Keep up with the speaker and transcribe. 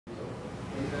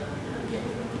You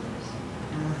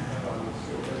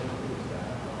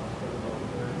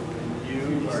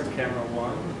are camera 1.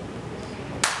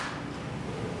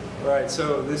 All right,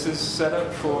 so this is set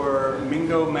up for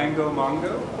mingo, mango,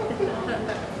 mongo.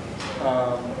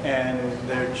 And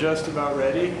they're just about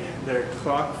ready. Their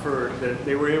clock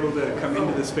they were able to come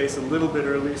into the space a little bit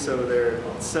early, so their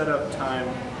setup time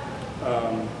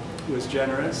was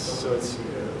generous. So it's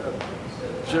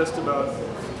just about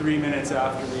 3 minutes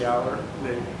after the hour.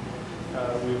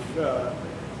 We've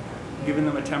given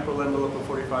them a temporal envelope of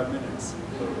 45 minutes.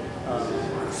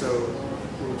 So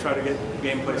we'll try to get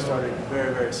gameplay started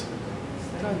very, very soon.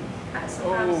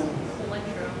 Oh.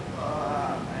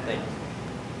 Thank you.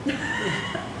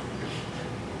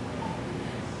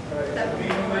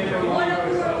 What up,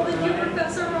 world? Did you,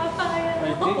 Professor Raphael? I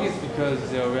think it's because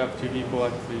we have 2 people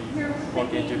actually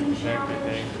walking into the connect, I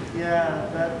think. Yeah,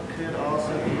 that could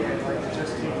also be it, like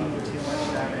just taking too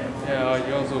much damage. Yeah,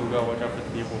 you also gotta watch out for the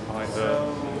people behind the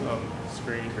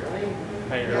screen.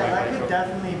 Yeah, that could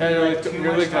definitely be like too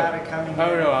much traffic coming in. I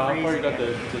don't know, how far you got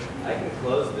the... I can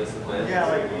close this a bit.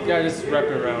 Yeah, just wrap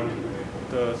it around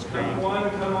the screen. Come on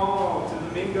to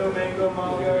the mingo, mango,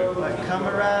 mongo. Like, come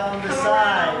around the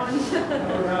side.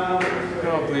 Come around.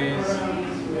 No, please.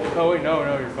 Oh wait, no,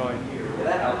 you're fine.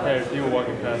 Yeah, there's people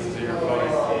walking past, so you're fine.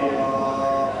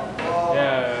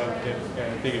 Yeah,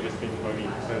 I think it's just being funny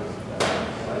because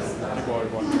people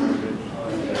always walking around it.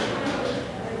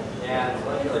 Yeah,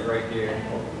 it's like right here.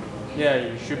 Yeah,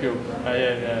 you should be.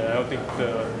 Yeah, I don't think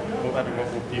having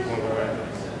multiple people in the way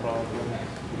is a problem.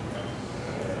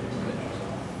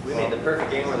 We made the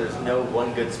perfect game where there's no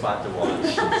one good spot to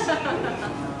watch.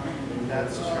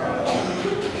 That's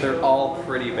true. They're all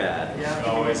pretty bad. Yeah.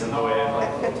 Always in the way of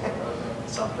like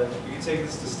something. You can take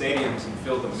this to stadiums and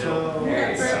fill the middle. So,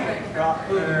 There you go.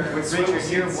 Richard,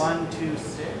 you're 1, 2, 6.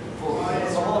 The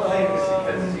whole thing is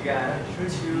because you got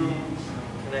 2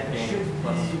 connect games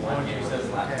plus 1 game that's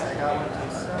Okay, I got 1,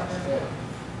 2, 7.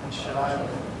 And should I?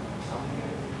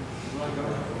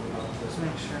 Just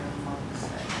make sure I'm on the same.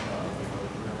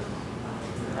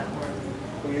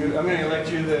 I'm going to elect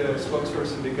you the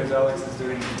spokesperson because Alex is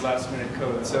doing last minute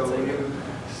code. So will you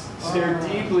stare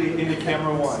deeply into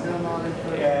camera 1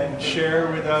 and share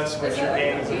with us what your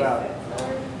game is about?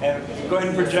 And go ahead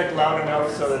and project loud enough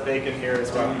so that they can hear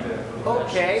as well.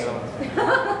 Okay.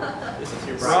 This is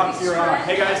your Rock, you're on.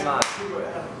 Hey guys.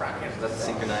 That's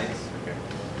synchronized. Okay.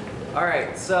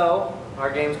 Alright, so our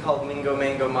game's called Mingo,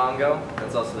 Mango, Mongo.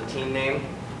 That's also the team name.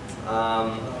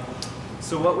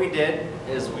 So what we did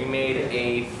is we made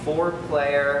a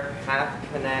 4-player, half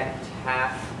Kinect,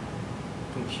 half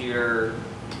computer,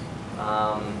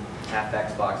 half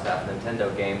Xbox, half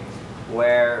Nintendo game,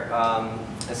 where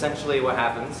essentially what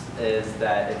happens is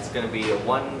that it's going to be a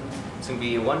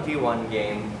 1v1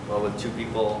 game with 2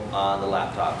 people on the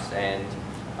laptops, and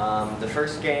the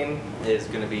first game is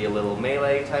going to be a little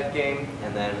melee type game,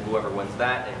 and then whoever wins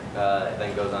that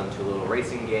then goes on to a little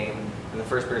racing game, and the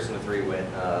first person to 3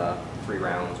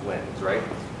 rounds wins, right?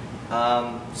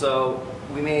 So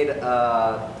we made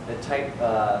a type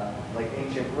like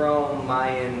ancient Rome,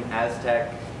 Mayan,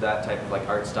 Aztec, that type of like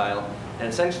art style. And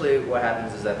essentially what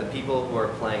happens is that the people who are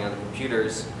playing on the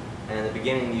computers, and in the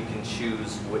beginning you can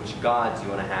choose which gods you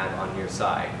want to have on your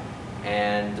side.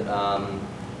 And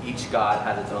each god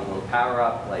has its own little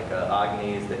power-up, like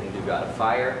Agni is the Hindu god of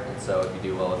fire, and so if you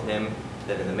do well with him,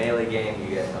 then in the melee game you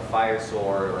get a fire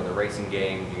sword, or in the racing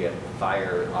game you get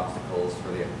fire obstacles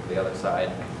for the other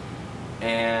side.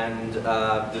 And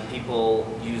the people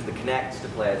use the Kinect to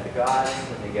play as the gods,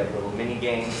 and they get little mini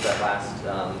games that last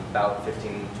about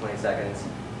 15-20 seconds.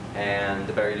 And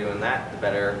the better you do in that, the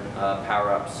better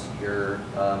power-ups your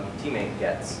teammate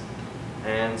gets.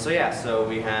 And so yeah, so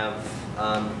we have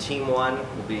Team 1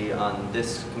 will be on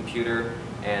this computer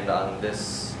and on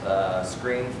this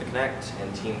screen for the Kinect,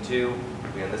 and Team 2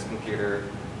 will be on this computer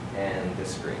and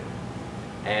this screen.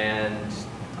 And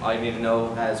all you need to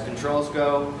know as controls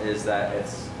go is that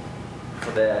it's for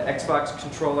the Xbox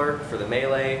controller, for the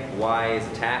melee, Y is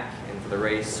attack, and for the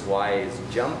race, Y is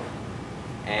jump.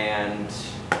 And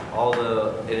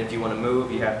if you want to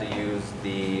move, you have to use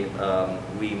the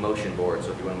Wii motion board.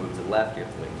 So if you want to move to the left, you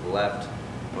have to lean to the left. If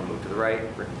you want to move to the right,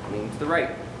 lean to the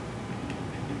right.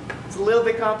 It's a little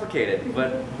bit complicated,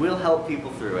 but we'll help people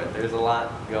through it. There's a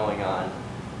lot going on.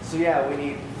 So yeah, we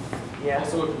need... Yeah.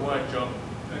 Also, if you want to jump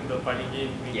in the fighting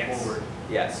game, lean forward.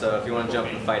 Yeah, so if you want to jump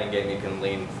in the fighting game, you can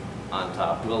lean on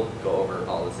top. We'll go over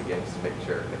all this again just to make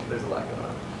sure. There's a lot going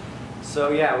on. So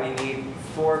yeah, we need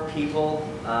 4 people.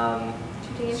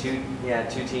 2 teams?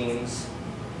 2 teams.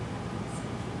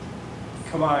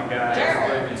 Come on, guys.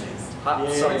 hop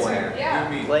Yeah. somewhere.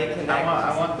 Yeah. Play connect.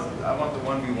 I want the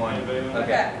 1v1.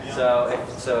 Okay.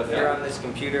 So if you're on this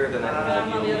computer, then I'm that on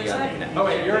means the you'll other be on the side. connect. Oh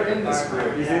wait, you're in this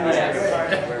group. He's in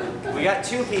this group. We got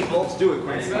 2 people. Let's do it,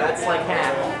 Quincy. That's like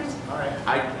half.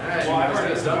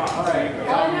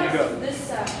 This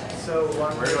side. So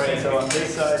one Where do I person So on this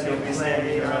picks side, to you'll be play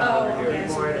standing around Oh, over the here.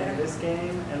 board in this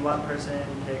game, and one person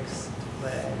picks to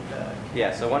play the.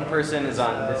 Yeah. So one person is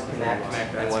on this connect,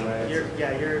 and one. Your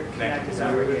connect is So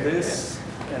over with here. this,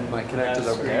 and My connect is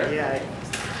that's over there. Yeah.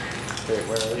 Wait,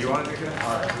 where is You want to do that?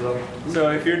 All right.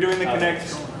 So if you're doing the connect,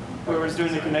 whoever's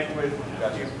doing the connect with,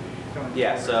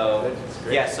 Yeah. So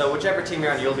whichever team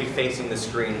you're on, you'll be facing the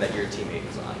screen that your teammate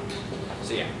is on.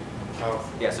 So yeah. Oh.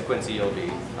 Yeah. So Quincy, you'll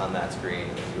be on that screen,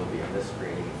 and you'll be on this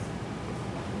screen.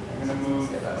 I'm gonna move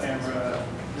camera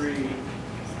 3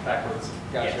 Backwards.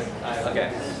 Gotcha.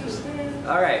 Okay.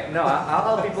 All right. No,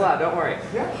 I'll help people out. Don't worry.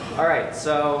 Yeah. All right.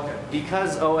 So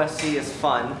because OSC is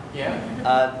fun, Yeah.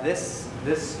 this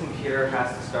computer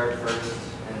has to start first,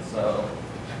 and so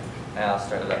I'll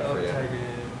start it up for you.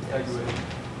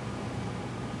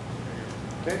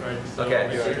 Okay. So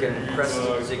you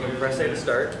can press A to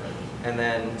start, and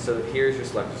then so here's your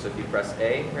selector. So if you press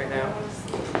A right now,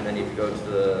 and then if you go to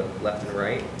the left and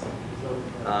right,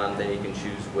 then you can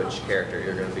choose which character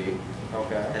you're going to be.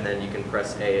 Okay. And then you can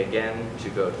press A again to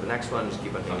go to the next one. Just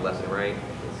keep on hitting left and right,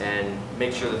 and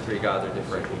make sure the 3 gods are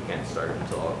different. You can't start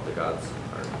until all the gods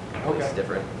are at least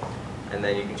different. And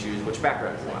then you can choose which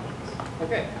background you want.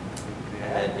 Okay.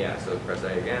 And yeah, so press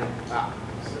A again.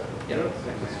 Yep.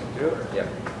 Yep.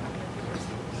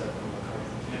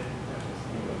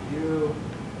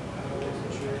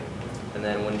 And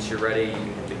then once you're ready, you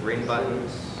can hit the green button.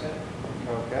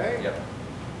 Okay. Yep.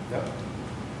 Yep.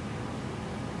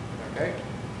 Okay.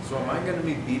 So am I going to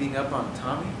be beating up on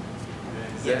Tommy?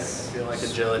 Yes. I feel like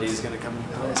agility is going to come into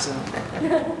play soon.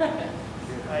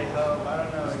 I hope. I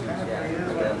don't know. It's kind of Yeah. for you.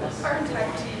 And then, Our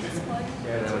entire team is playing.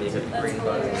 and then when you hit the That's green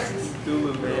button,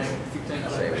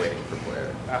 hilarious. say waiting for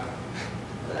player.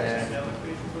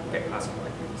 Okay, awesome.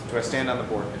 Do I stand on the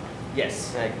board?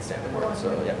 Yes, I can stand the board,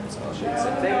 so yeah, so I'll show you the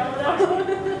same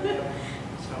thing.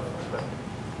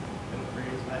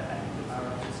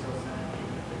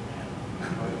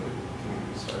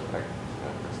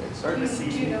 Start. Do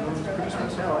you know what's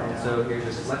going on? So here's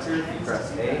your selector. You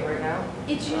press A right now.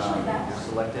 It's usually that You're one.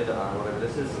 selected on whatever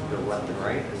this is. You go left and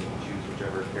right, and you can choose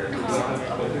whichever character you want.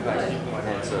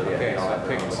 And so yeah, Okay, you all so I have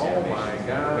pick your own Oh my animation.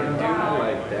 god, You can do I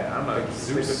like like that. I'm a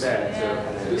Switch with that. So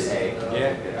and then hit A. Yeah.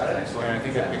 Get to the next one. And I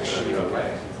think I picked shoot. Yeah,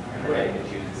 you can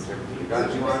choose whichever two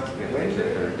gods you want. You can make sure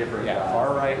they're different. Yeah,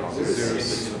 far right, Zeus.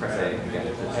 Zeus. Press A again.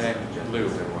 And then blue.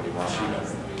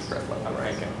 Press left. I'm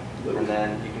thinking. And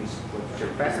then you can switch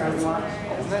whichever background you want.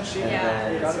 Isn't that cheap?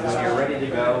 And then when you're ready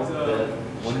to go,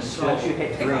 once you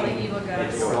hit Pick all the green, evil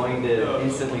guys. it's going to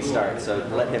instantly start. So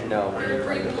let him know when you're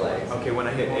ready to play. Okay, when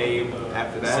I hit A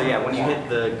after that. So yeah, when you hit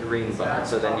the green button,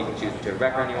 so then you can choose whichever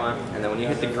background you want. And then when you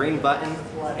hit the green button,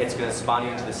 it's going to spawn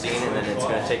you into the scene, and then it's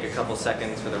going to take a couple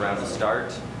seconds for the round to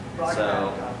start.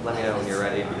 So let me know when you're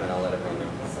ready, and I'll let everyone know.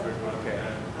 Okay.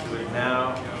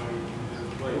 Now.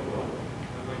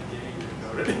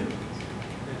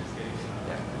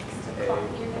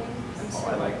 Oh,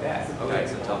 I like that. Okay,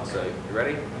 so Tom, so you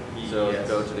ready? So Yes.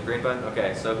 go to the green button.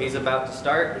 Okay, so he's about to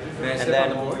start. Can I And step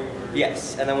then, on the board?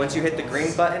 yes, and then once you hit the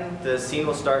green button, the scene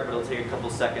will start, but it'll take a couple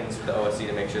seconds for the OSC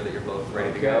to make sure that you're both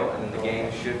ready to go, and then the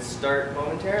game should start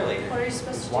momentarily. What are you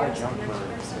supposed to do? Why as a jump next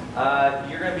first? person?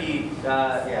 You're gonna be,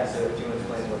 yeah, so if you want to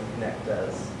explain what Connect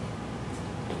does.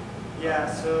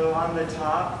 Yeah, so on the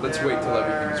top, Let's there wait till are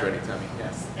everything's ready, Tommy.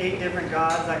 Yes. 8 different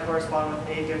gods that correspond with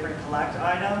 8 different collect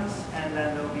items, and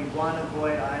then there'll be one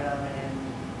avoid item in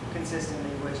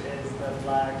consistently, which is the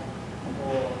black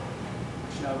hole,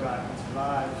 which no god can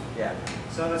survive. Yeah.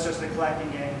 So that's just a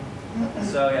collecting game.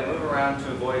 So yeah, move around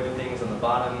to avoid the things on the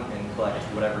bottom and collect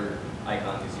whatever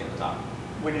icons you see on the top.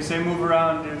 when you say move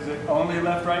around, is it only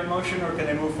left-right motion, or can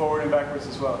they move forward and backwards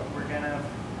as well?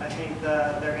 I think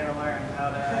they're gonna learn how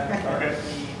to Okay.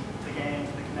 the game,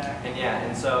 the connect. And yeah,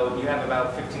 and so you have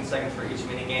about 15 seconds for each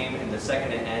mini game, and the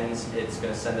second it ends, it's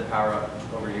going to send the power up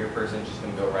over to your person. She's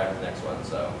going to go right to the next one.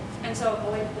 So And so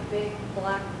avoid the big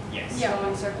black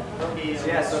going circle. It'll be a so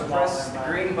yeah, so little press smaller,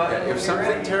 the green Yeah, button. if when you're something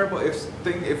ready. terrible,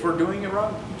 if we're doing it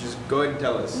wrong, just go ahead and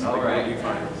tell us. All Like, right. we'll be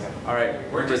fine. All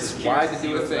right, We're just why curious to to see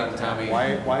do a what's thing, about to happen.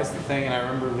 Tommy? Why is the thing, and I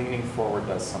remember leaning forward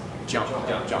does something. Jump.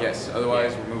 Jump. Yes,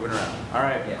 otherwise we're moving around. All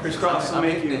right. Yeah. Crisscross will I'm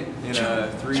make hitting you. it in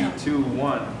a 3, 2,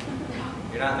 1.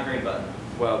 You're not in the green button.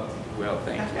 Well,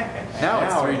 thank you. Now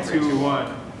it's 3, 2, 1.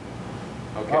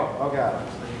 Okay. Oh, God.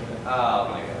 Oh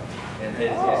my god. And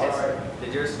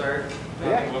did yours start?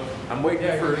 Yeah. I'm waiting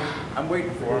for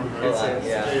him. Hold on,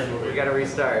 yeah. We gotta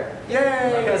restart.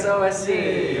 Yay! Because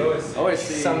OSC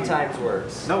OSC. sometimes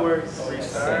works. No worries.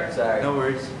 Okay, sorry. No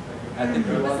worries. Was the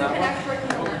connect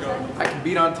working on that side? I can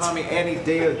beat on Tommy any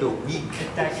day of the week.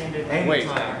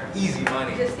 Anytime. Easy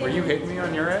money. Just Were you hitting me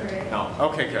on your end? No.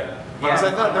 Okay, good. Because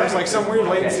I thought there was like some weird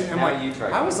latency. Okay, I'm now like, you try.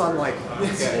 I was on like,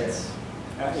 It's,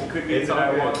 It could be It's that all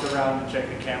I good. walked around to check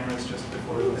the cameras just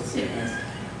before this.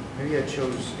 maybe I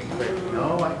chose incorrect.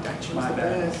 No, I chose My the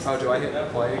bad. best. Oh, do I hit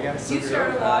play again? You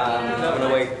started walking I'm out.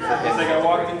 gonna wait. It's like I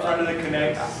walked in front of the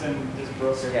connects and just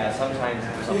broke it. Yeah, sometimes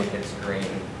if someone hits green,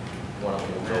 one of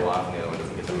them will go off and the other one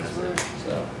doesn't get the message.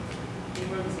 So,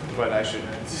 But I should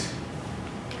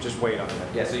just wait on it.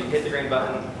 yeah, so you hit the green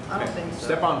button, I don't think so.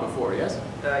 Step on before, yes?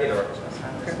 either or.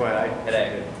 But I. Hit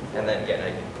A, and then get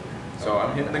naked. So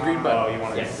I'm hitting the green button. Oh, you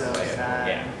want to? Yes. So sad.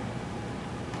 Yeah.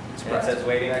 And it says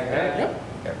waiting. Yep.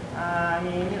 Here. I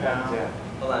mean, you know.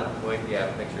 Hold on, wait,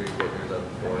 yeah, make sure you get yours up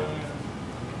before.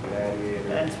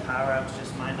 Ben's power-ups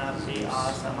just might not be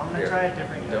awesome. I'm gonna Here. try a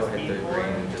different Don't hit the USB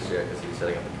green port. just yet, because he's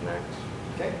setting up the connect.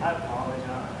 Okay. I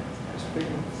apologize.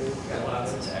 Got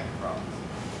lots of tech problems.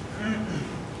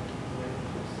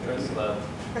 Go slow.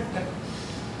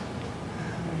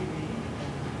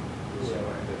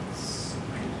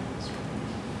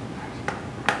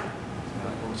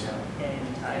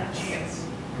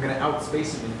 I'm gonna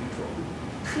outspace him in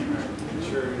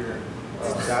neutral. Sure you're.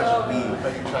 So- Are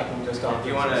you tracking just off? Do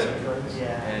you want to,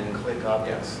 Yeah. and Click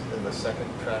objects in the second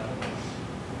track?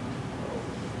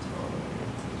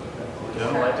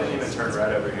 No, I didn't even turn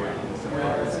red over here.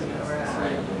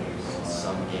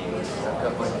 some games.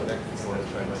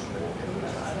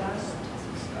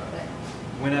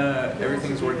 When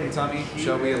everything's working, Tommy,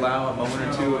 shall we allow a moment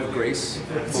or two of grace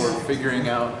for figuring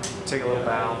out? Take a little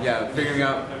bow. Yeah, figuring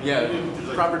out. Yeah,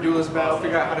 proper duelist bow.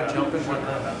 Figure out how to jump and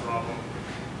whatnot.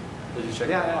 Did you check?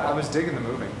 Yeah, I was digging the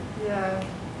moving. Yeah.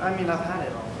 I mean, I've had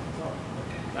it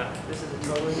all. This is a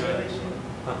totally new issue.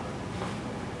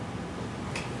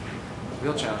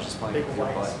 Real challenge is playing Big with your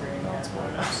white butt. screen. No, it's more.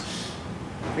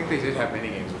 I think they did have mini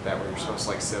games with that where you're supposed to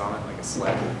like sit on it like a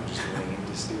sled and just lean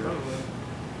to steer.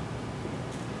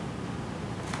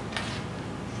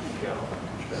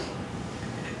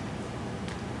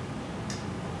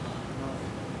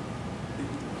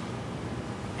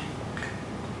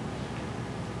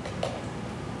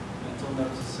 Mental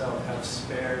note to self, have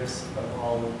spares of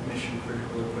all mission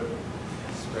critical equipment.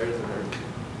 Spares of everything.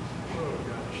 Oh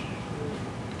gosh.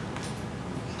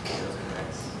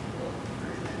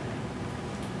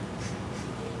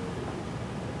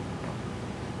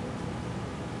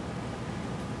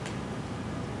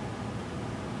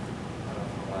 I don't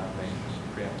know, laughing,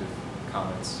 preemptive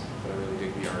comments, but I really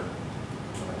dig the art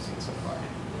that I've seen so far.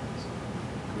 So,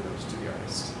 kudos to the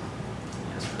artist.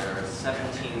 Yes, there are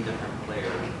 17 different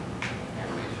player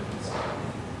animations.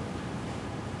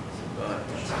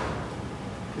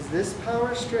 Is this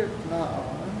power strip not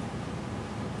on?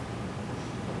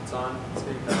 It's on. It's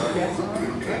being Yes, on?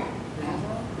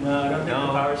 No, I don't think the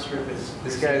power strip is.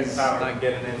 This is guy's power. not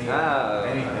getting any. Oh,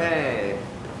 anything. hey.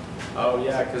 Oh,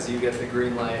 yeah, because you get the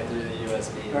green light through the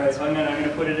USB. All right, so I'm gonna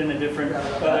put it in a different.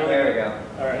 There we go.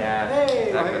 All right. Yeah.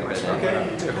 Hey, That wait, could've been Okay,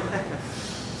 it. you too.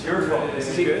 It's your fault.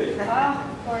 Is it good? Ah,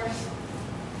 of course.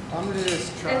 I'm gonna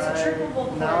just try. It's a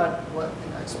triple Now port. what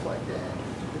connects plugged in? The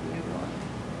new one.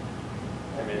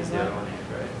 I mean, it's the other one,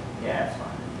 right? Yeah, it's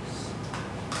fine.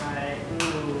 Right.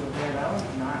 Ooh, yeah, that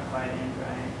one's not quite in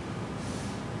right.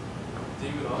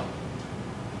 Leave it on.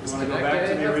 You wanna go back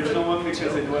to the original one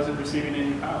because it wasn't receiving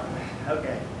any power.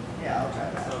 Okay. Yeah, I'll try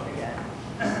that again.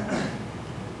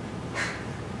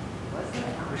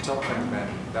 We're talking about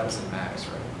that was in Max,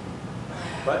 right?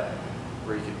 What?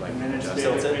 Where you could like And then it's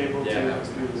adjust it. able Yeah, that was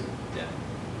to. Yeah.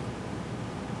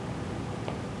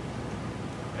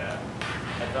 Yeah.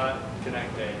 I thought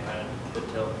Connect Day had the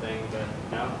tilt thing, but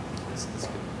no. This could be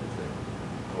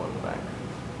the one in the back.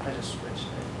 I just switched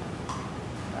it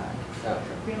back. Oh.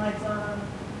 Green lights on.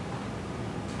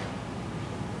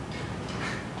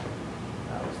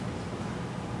 That was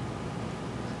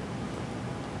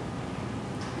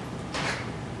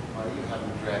Why you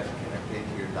haven't tried to connect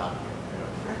into your doctor?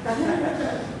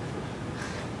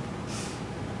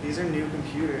 These are new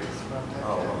computers. From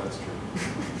Oh, well, that's true.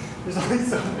 There's only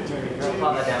so many. We'll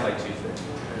pop that down by Tuesday.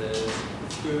 There it is.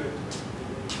 It's good.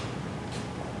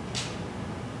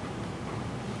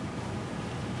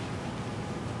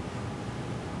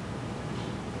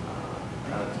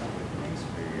 Thanks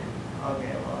for your.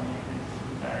 Okay, well, I mean,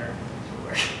 it's better to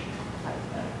work.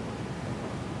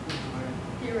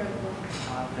 Theoretical.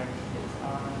 Object is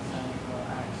on, central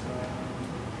axle.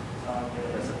 That's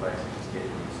Object. the place you just get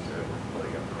used to.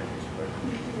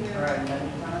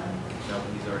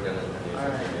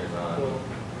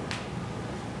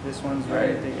 This one's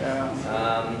ready to go.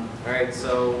 All right,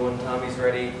 so when Tommy's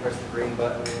ready, press the green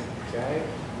button. Okay.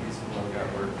 Use one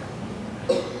that work.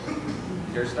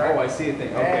 Your start. Oh, I see a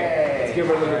thing. Okay. Hey. Let's give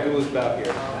our little duelist bout here.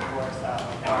 Of course, that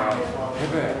one.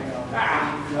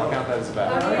 I'll count that as a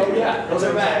bout. Oh, yeah. Those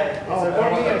are bad. Oh, poor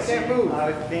me, I can't move.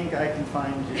 I think I can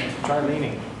find you. Try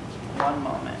leaning. One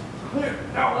moment.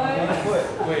 What?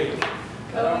 Wait.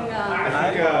 Going I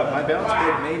think my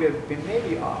balance board may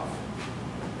be off.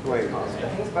 Wait,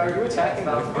 are you attacking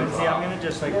with See, I'm gonna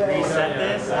just like reset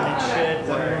this, and it should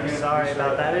work. Sorry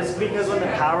about that. It's because when the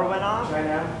power went off. Right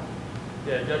now.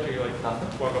 Yeah, you actually like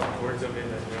walk up towards them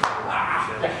and then you know.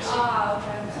 Ah,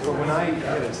 okay. But when I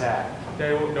hit attack,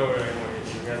 They won't know where anyone is.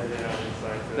 You guys get out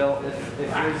inside. Bill, if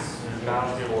yours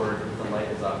mouse board, the light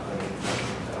is off, then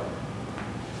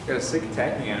got a sick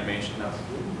attacking animation though.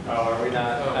 Oh, are we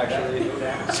not actually? I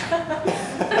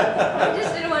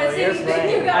just didn't want to see anything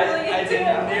you got really I into.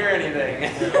 didn't hear anything.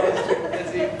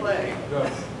 As he playing.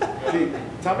 See,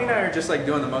 Tommy and I are just like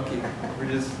doing the monkey. We're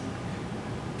just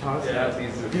tossing out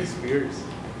these spears.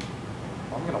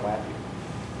 I'm gonna whack you.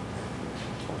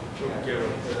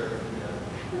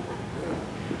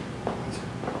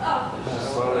 Oh,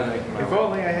 slowly making my If way.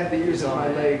 only I had the use of my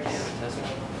legs.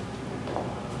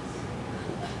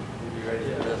 You ready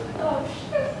for this? oh,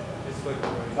 shit. It's like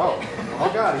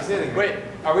Oh God, he's hitting me. Wait,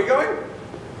 are we going?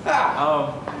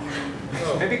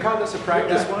 Maybe call this a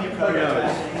practice one. Which is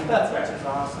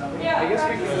awesome. Yeah. I guess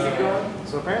we can practice. keep going.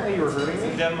 So apparently you were hurting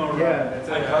me. Demo run. Yeah.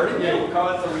 I'm hurting you? Call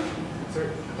it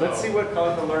Let's see what. Call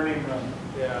it the learning run.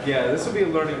 Yeah. Yeah, this will be a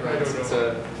learning I run. don't It's know.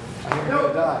 a. I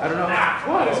don't know.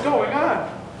 What is going on?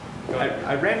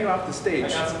 I ran you off the stage, I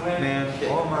got some wind. man.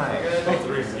 Oh my. That's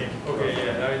risky. Okay,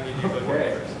 yeah, now you need to look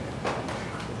Okay. first.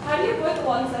 How do you put the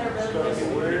ones that are really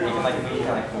You can like move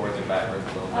like forwards and backwards a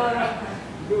little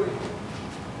bit.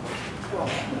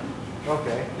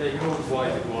 Okay. Yeah, you can move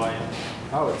wide and wide.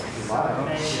 Oh, it's live.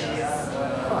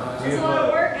 It's a lot of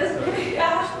work, isn't it?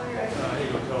 Yeah. Here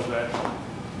you go, tell that.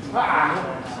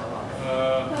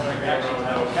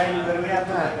 Okay, you literally have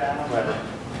to like that. Clever.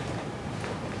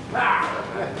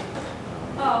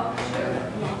 Oh, shoot.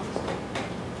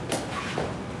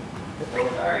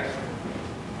 Sorry.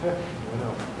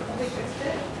 We fixed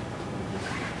it.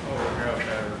 Oh, you're up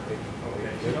there.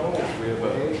 Okay. You know,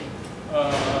 Okay.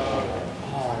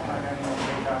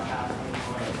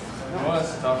 you want to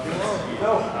stop this?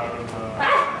 No. Out of,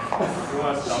 you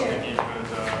want to stop the game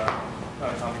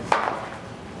with, Tommy.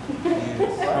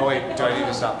 Oh wait, do I need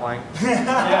to stop playing?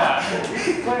 Yeah.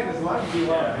 Keep playing as long as you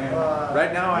want, man.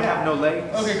 Right now I have no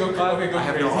legs. Okay, go I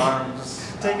have crazy. no arms.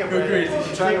 Take a Go break. crazy.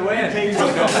 I'm trying to win. Take a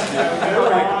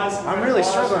pause. I'm really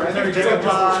struggling. I think Take a Jacob will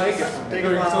pause. take it from me. Take No,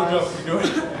 a you can still jump. pause. You do it.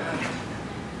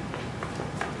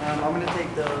 I'm gonna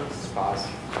take those Pause.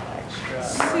 extra.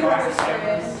 Super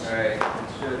strange. Alright, it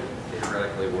should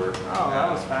theoretically work. Oh, that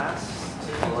was fast.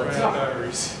 Well, let's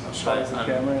Batteries. Times the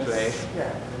cameras.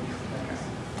 Yeah.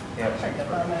 Yeah. Check it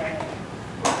out, man.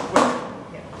 I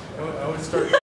would start.